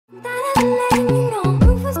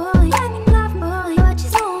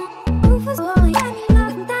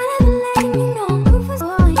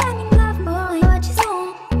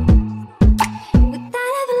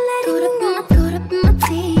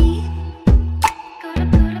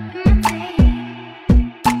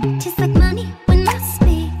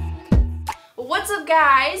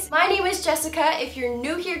guys, my name is Jessica if you're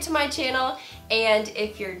new here to my channel, and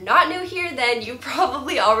if you're not new here then you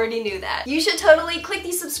probably already knew that. You should totally click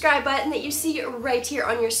the subscribe button that you see right here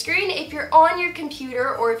on your screen. If you're on your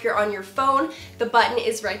computer or if you're on your phone, the button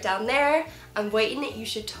is right down there. I'm waiting. You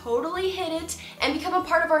should totally hit it and become a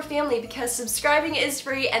part of our family because subscribing is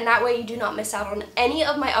free and that way you do not miss out on any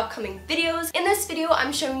of my upcoming videos. In this video,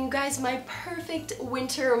 I'm showing you guys my perfect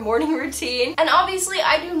winter morning routine. And obviously,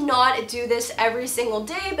 I do not do this every single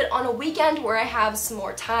day, but on a weekend where I have some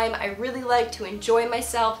more time, I really like to enjoy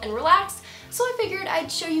myself and relax. So I figured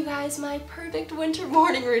I'd show you guys my perfect winter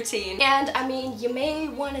morning routine. And I mean, you may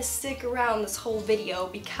want to stick around this whole video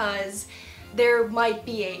because there might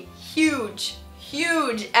be a huge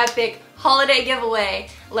epic holiday giveaway,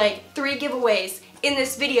 like 3 giveaways in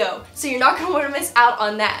this video, so you're not gonna want to miss out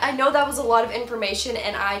on that. I know that was a lot of information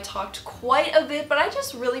and I talked quite a bit, but I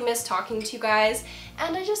just really miss talking to you guys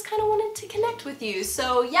and I just kind of wanted to connect with you.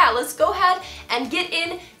 So yeah, let's go ahead and get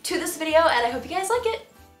into this video and I hope you guys like it.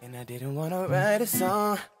 And I didn't want to write a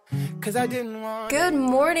song, 'cause I didn't want. Good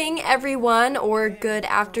morning, everyone, or good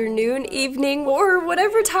afternoon, evening, or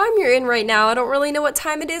whatever time you're in right now. I don't really know what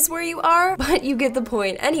time it is where you are, but you get the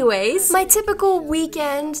point. Anyways, my typical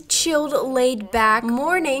weekend, chilled, laid back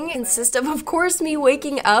morning consists of course, me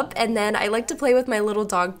waking up, and then I like to play with my little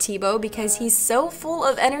dog Tebow because he's so full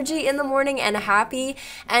of energy in the morning and happy,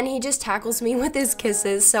 and he just tackles me with his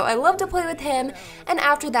kisses, so I love to play with him. And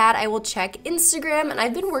after that, I will check Instagram, and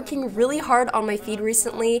I've been working really hard on my feed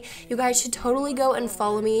recently. You guys should totally go and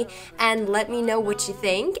follow me and let me know what you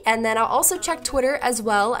think. And then I'll also check Twitter as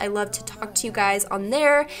well. I love to talk to you guys on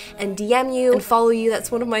there and DM you and follow you.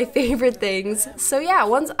 That's one of my favorite things. So yeah,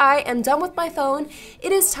 once I am done with my phone,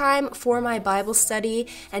 it is time for my Bible study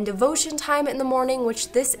and devotion time in the morning,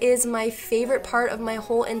 which this is my favorite part of my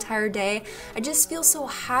whole entire day. I just feel so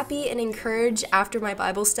happy and encouraged after my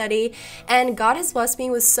Bible study, and God has blessed me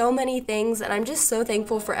with so many things, and I'm just so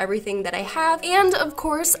thankful for everything that I have. And of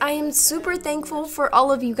course, I am super thankful for all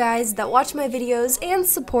of you guys that watch my videos and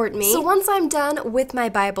support me. So once I'm done with my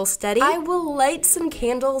Bible study, I will light some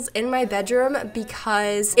candles in my bedroom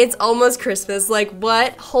because it's almost Christmas. Like,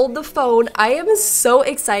 what? Hold the phone. I am so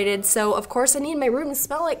excited. So of course I need my room to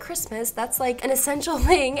smell like Christmas. That's like an essential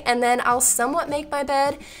thing. And then I'll somewhat make my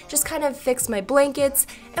bed, just kind of fix my blankets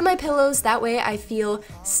and my pillows. That way I feel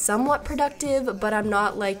somewhat productive, but I'm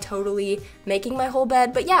not like totally making my whole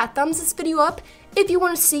bed. But yeah, thumbs this video up if you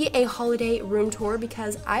want to see a holiday room tour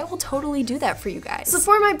because I will totally do that for you guys. So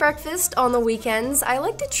for my breakfast on the weekends, I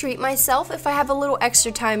like to treat myself if I have a little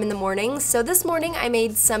extra time in the morning. So this morning I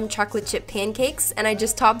made some chocolate chip pancakes and I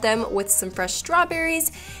just topped them with some fresh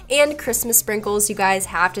strawberries and Christmas sprinkles. You guys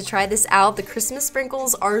have to try this out. The Christmas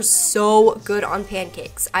sprinkles are so good on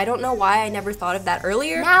pancakes. I don't know why I never thought of that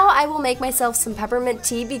earlier. Now I will make myself some peppermint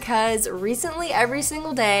tea because recently every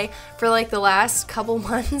single day for like the last couple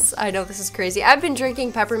months, I know this is crazy, I've been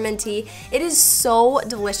drinking peppermint tea. It is so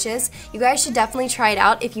delicious. You guys should definitely try it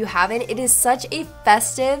out if you haven't. It is such a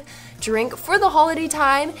festive drink for the holiday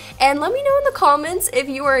time, and let me know in the comments if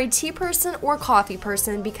you are a tea person or coffee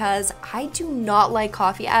person because I do not like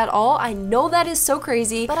coffee at all. I know that is so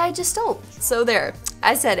crazy, but I just don't. So there,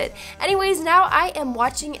 I said it. Anyways, now I am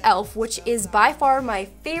watching Elf, which is by far my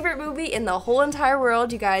favorite movie in the whole entire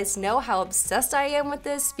world. You guys know how obsessed I am with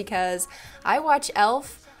this because I watch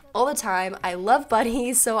Elf all the time. I love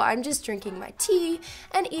bunnies, so I'm just drinking my tea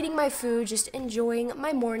and eating my food, just enjoying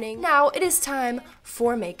my morning. Now it is time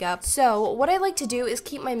for makeup. So what I like to do is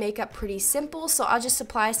keep my makeup pretty simple, so I'll just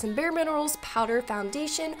apply some Bare Minerals powder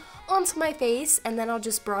foundation onto my face, and then I'll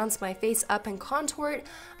just bronze my face up and contour it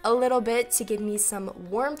a little bit to give me some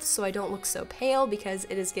warmth so I don't look so pale because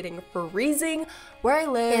it is getting freezing where I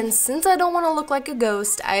live. And since I don't want to look like a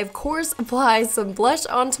ghost, I of course apply some blush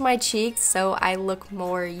onto my cheeks so I look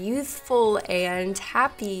more youthful and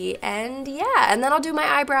happy. And yeah, and then I'll do my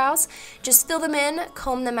eyebrows, just fill them in,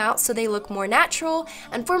 comb them out so they look more natural.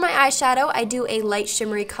 And for my eyeshadow, I do a light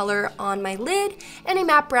shimmery color on my lid and a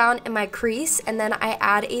matte brown in my crease, and then I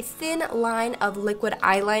add a thin line of liquid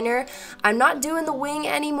eyeliner. I'm not doing the wing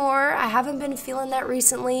anymore. I haven't been feeling that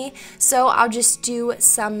recently, so I'll just do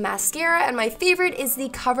some mascara, and my favorite is the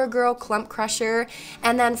CoverGirl Clump Crusher.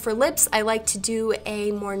 And then for lips, I like to do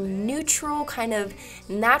a more neutral, kind of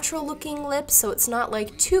natural looking lip, so it's not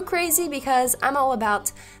like too crazy because I'm all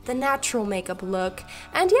about the natural makeup look.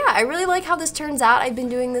 And yeah, I really like how this turns out. I've been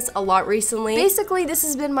doing this a lot recently. Basically, this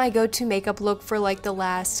has been my go-to makeup look for like the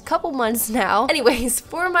last couple months now. Anyways,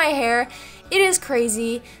 for my hair, It is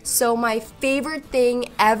crazy. So my favorite thing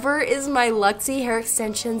ever is my Luxie hair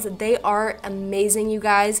extensions. They are amazing, you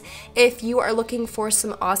guys. If you are looking for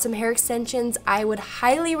some awesome hair extensions, I would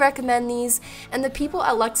highly recommend these. And the people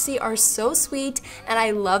at Luxie are so sweet and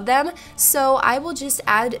I love them. So I will just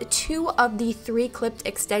add 2 of the 3 clipped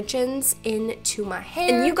extensions into my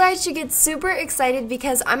hair. And you guys should get super excited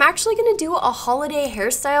because I'm actually gonna do a holiday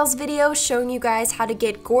hairstyles video showing you guys how to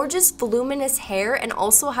get gorgeous voluminous hair and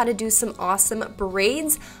also how to do some awesome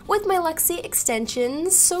braids with my Luxie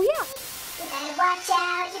extensions. So yeah. You better watch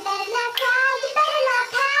out, you better not cry, you better not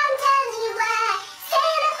pout, I'm telling you why.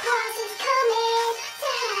 Santa Claus is coming to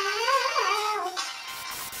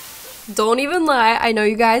town. Don't even lie, I know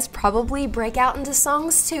you guys probably break out into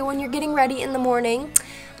songs too when you're getting ready in the morning.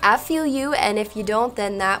 I feel you, and if you don't,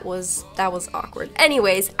 then that was awkward.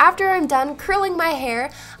 Anyways, after I'm done curling my hair,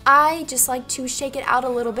 I just like to shake it out a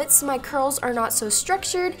little bit so my curls are not so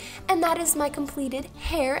structured, and that is my completed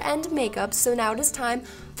hair and makeup. So now it is time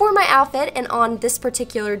for my outfit, and on this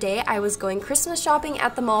particular day, I was going Christmas shopping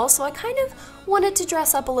at the mall, so I kind of wanted to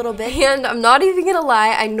dress up a little bit. And I'm not even gonna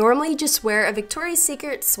lie, I normally just wear a Victoria's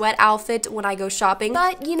Secret sweat outfit when I go shopping,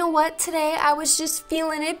 but you know what, today I was just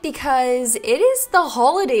feeling it because it is the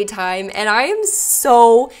holiday time and I am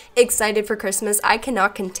so excited for Christmas. I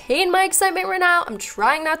cannot contain my excitement right now. I'm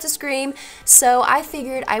trying not to scream, so I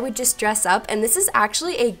figured I would just dress up, and this is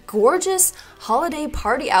actually a gorgeous holiday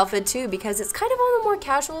party outfit too because it's kind of on the more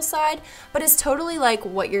casual side, but it's totally like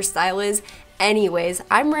what your style is. Anyways,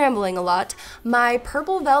 I'm rambling a lot. My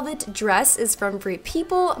purple velvet dress is from Free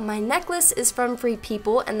People, my necklace is from Free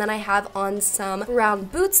People, and then I have on some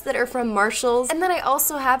round boots that are from Marshalls, and then I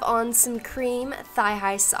also have on some cream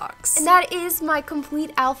thigh-high socks. And that is my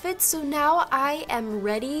complete outfit, so now I am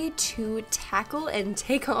ready to tackle and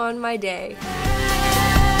take on my day.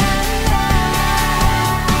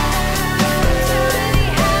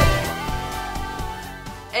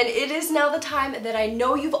 And it is now the time that I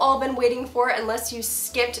know you've all been waiting for, unless you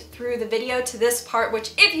skipped through the video to this part,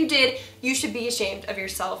 which if you did, you should be ashamed of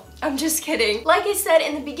yourself. I'm just kidding. Like I said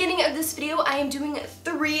in the beginning of this video, I am doing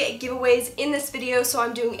 3 giveaways in this video. So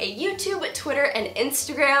I'm doing a YouTube, Twitter, and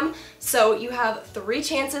Instagram. So you have 3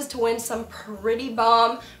 chances to win some pretty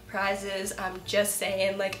bomb prizes. I'm just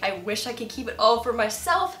saying, like, I wish I could keep it all for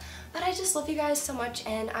myself, but I just love you guys so much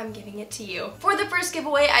and I'm giving it to you. For the first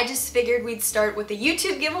giveaway, I just figured we'd start with the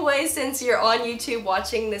YouTube giveaway since you're on YouTube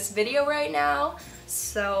watching this video right now.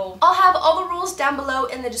 So I'll have all the rules down below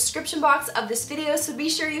in the description box of this video, so be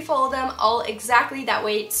sure you follow them all exactly. That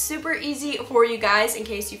way it's super easy for you guys in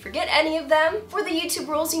case you forget any of them. For the YouTube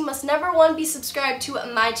rules, you must number 1 be subscribed to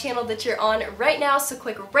my channel that you're on right now, so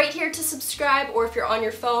click right here to subscribe, or if you're on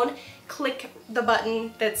your phone, click the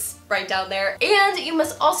button that's right down there. And you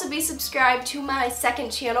must also be subscribed to my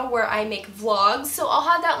second channel where I make vlogs, so I'll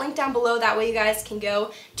have that link down below. That way you guys can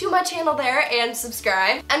go to my channel there and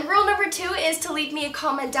subscribe. And rule number 2 is to leave me a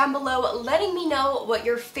comment down below letting me know what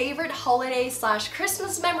your favorite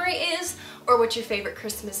holiday/Christmas memory is, or what your favorite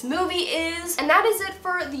Christmas movie is. And that is it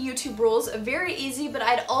for the YouTube rules. Very easy, but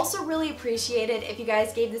I'd also really appreciate it if you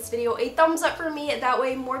guys gave this video a thumbs up for me. That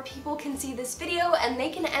way more people can see this video and they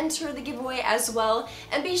can enter the giveaway as well.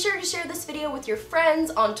 And be sure to share this video with your friends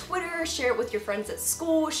on Twitter, share it with your friends at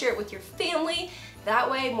school, share it with your family. That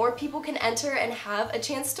way more people can enter and have a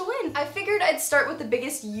chance to win. I figured I'd start with the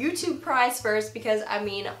biggest YouTube prize first because, I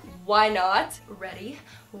mean, why not? Ready?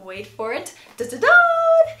 Wait for it. Da-da-da!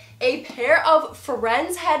 A pair of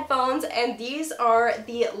Friends headphones, and these are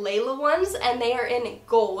the Layla ones, and they are in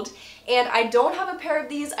gold. And I don't have a pair of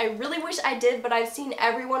these. I really wish I did, but I've seen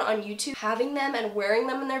everyone on YouTube having them and wearing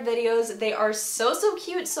them in their videos. They are so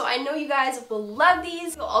cute, so I know you guys will love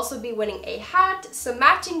these. You'll also be winning a hat, some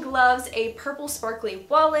matching gloves, a purple sparkly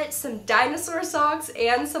wallet, some dinosaur socks,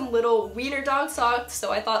 and some little wiener dog socks,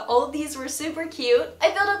 so I thought all of these were super cute.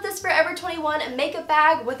 I filled up this Forever 21 makeup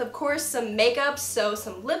bag with, of course, some makeup, so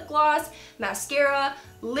some lip gloss, mascara,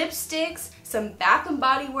 lipsticks, some Bath and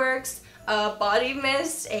Body Works, a body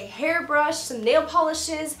mist, a hairbrush, some nail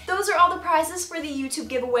polishes. Those are all the prizes for the YouTube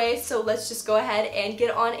giveaway, so let's just go ahead and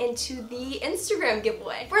get on into the Instagram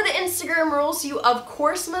giveaway. For the Instagram rules, you of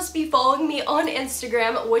course must be following me on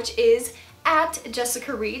Instagram, which is at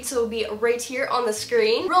Jessica Reid, so it'll be right here on the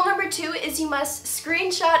screen. Rule number 2 is you must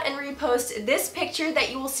screenshot and repost this picture that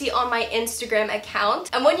you will see on my Instagram account.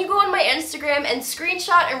 And when you go on my Instagram and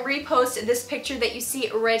screenshot and repost this picture that you see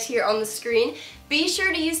right here on the screen, be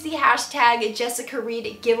sure to use the hashtag Jessica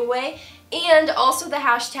Reid giveaway and also the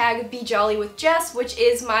hashtag BeJollyWithJess, which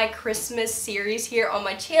is my Christmas series here on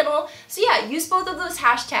my channel. So yeah, use both of those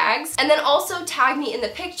hashtags, and then also tag me in the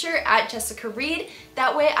picture at Jessica Reid.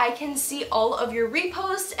 That way I can see all of your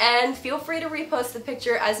reposts, and feel free to repost the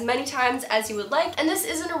picture as many times as you would like. And this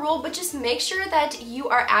isn't a rule, but just make sure that you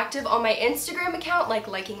are active on my Instagram account, like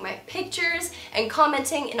liking my pictures and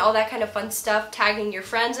commenting and all that kind of fun stuff, tagging your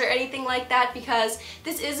friends or anything like that, because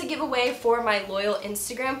this is a giveaway for my loyal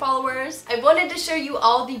Instagram followers. I wanted to show you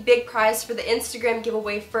all the big prize for the Instagram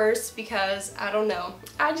giveaway first because, I don't know,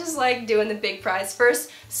 I just like doing the big prize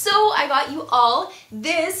first. So I got you all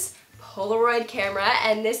this Polaroid camera,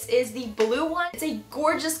 and this is the blue one. It's a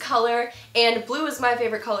gorgeous color, and blue is my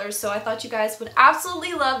favorite color, so I thought you guys would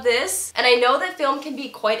absolutely love this. And I know that film can be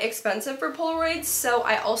quite expensive for Polaroids, so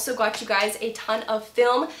I also got you guys a ton of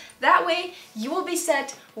film. That way you will be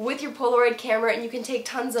set with your Polaroid camera and you can take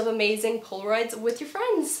tons of amazing Polaroids with your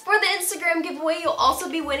friends. For the Instagram giveaway, you'll also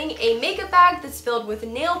be winning a makeup bag that's filled with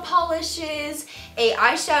nail polishes, a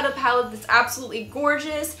eyeshadow palette that's absolutely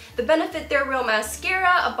gorgeous, the Benefit They're Real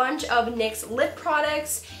mascara, a bunch of NYX lip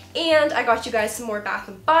products, and I got you guys some more Bath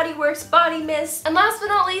 & Body Works body mist. And last but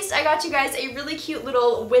not least, I got you guys a really cute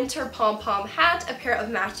little winter pom-pom hat, a pair of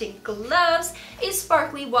matching gloves, a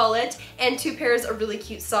sparkly wallet, and 2 pairs of really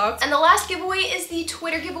cute socks. And the last giveaway is the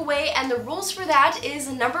Twitter giveaway, and the rules for that is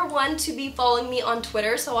number 1, to be following me on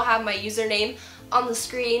Twitter, so I'll have my username on the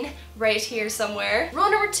screen right here somewhere.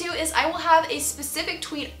 Rule number 2 is I will have a specific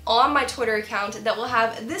tweet on my Twitter account that will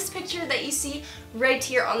have this picture that you see right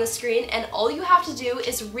here on the screen, and all you have to do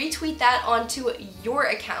is retweet that onto your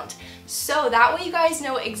account. So that way you guys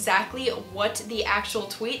know exactly what the actual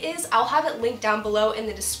tweet is. I'll have it linked down below in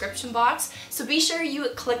the description box, so be sure you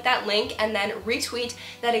click that link and then retweet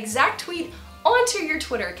that exact tweet onto your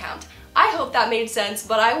Twitter account. I hope that made sense,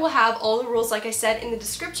 but I will have all the rules, like I said, in the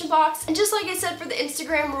description box. And just like I said for the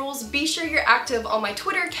Instagram rules, be sure you're active on my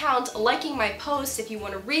Twitter account, liking my posts. If you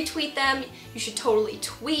want to retweet them, you should totally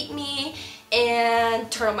tweet me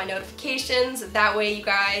and turn on my notifications. That way you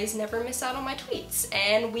guys never miss out on my tweets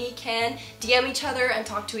and we can DM each other and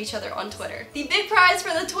talk to each other on Twitter. The big prize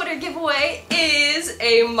for the Twitter giveaway is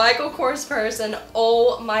a Michael Kors purse, and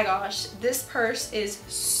oh my gosh, this purse is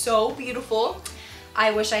so beautiful.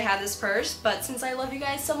 I wish I had this purse, but since I love you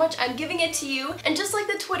guys so much, I'm giving it to you. And just like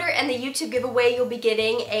the Twitter and the YouTube giveaway, you'll be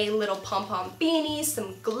getting a little pom-pom beanie,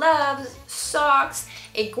 some gloves, socks,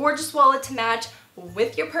 a gorgeous wallet to match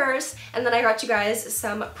with your purse, and then I got you guys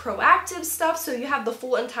some Proactive stuff, so you have the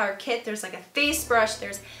full entire kit. There's like a face brush,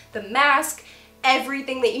 there's the mask,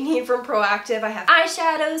 everything that you need from Proactive. I have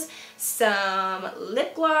eyeshadows, some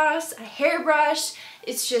lip gloss, a hairbrush.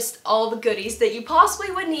 It's just all the goodies that you possibly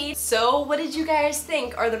would need. So what did you guys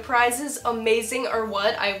think? Are the prizes amazing or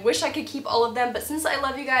what? I wish I could keep all of them, but since I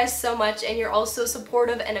love you guys so much and you're all so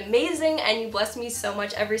supportive and amazing and you bless me so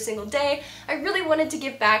much every single day, I really wanted to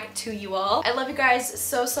give back to you all. I love you guys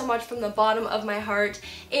so much from the bottom of my heart,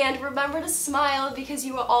 and remember to smile because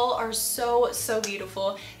you all are so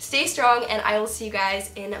beautiful. Stay strong, and I will see you guys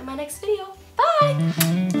in my next video.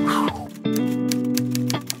 Bye!